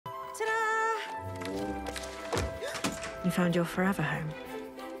You found your forever home.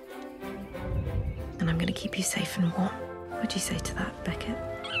 And I'm going to keep you safe and warm. What do you say to that, Beckett?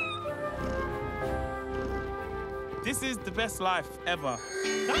 This is the best life ever.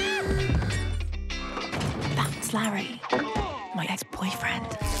 That's Larry, my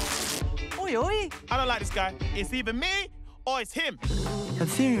ex-boyfriend. Oi, oi. I don't like this guy. It's either me or it's him. I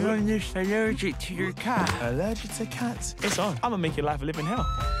think I'm just allergic to your cat. Allergic to cats? It's on. I'm gonna make your life a living hell.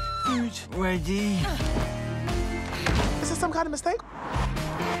 Who's ready? Is this some kind of mistake?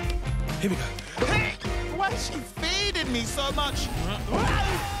 Here we go. Hey! Why is she feeding me so much?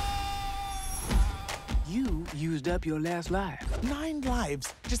 You used up your last life. 9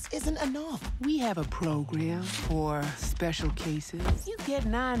 lives just isn't enough. We have a program for special cases. You get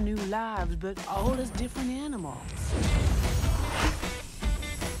 9 new lives, but all as different animals.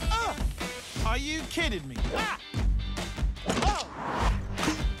 Are you kidding me? Ah! Oh!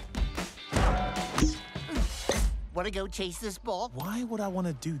 Want to go chase this ball? Why would I want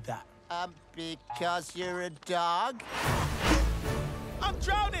to do that? Because you're a dog? I'm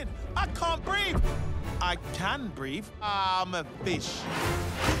drowning! I can't breathe! I can breathe. I'm a fish.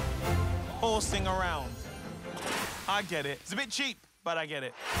 Horsing around. I get it. It's a bit cheap, but I get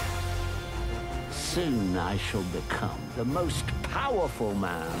it. Soon I shall become the most powerful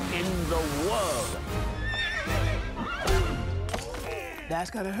man in the world.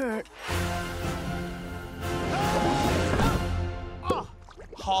 That's gotta hurt.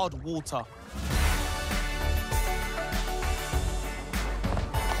 Hard water.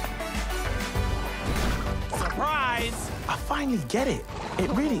 Surprise! I finally get it.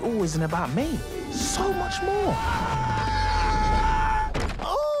 It really all isn't about me. So much more.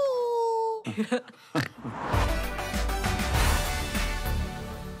 Oh!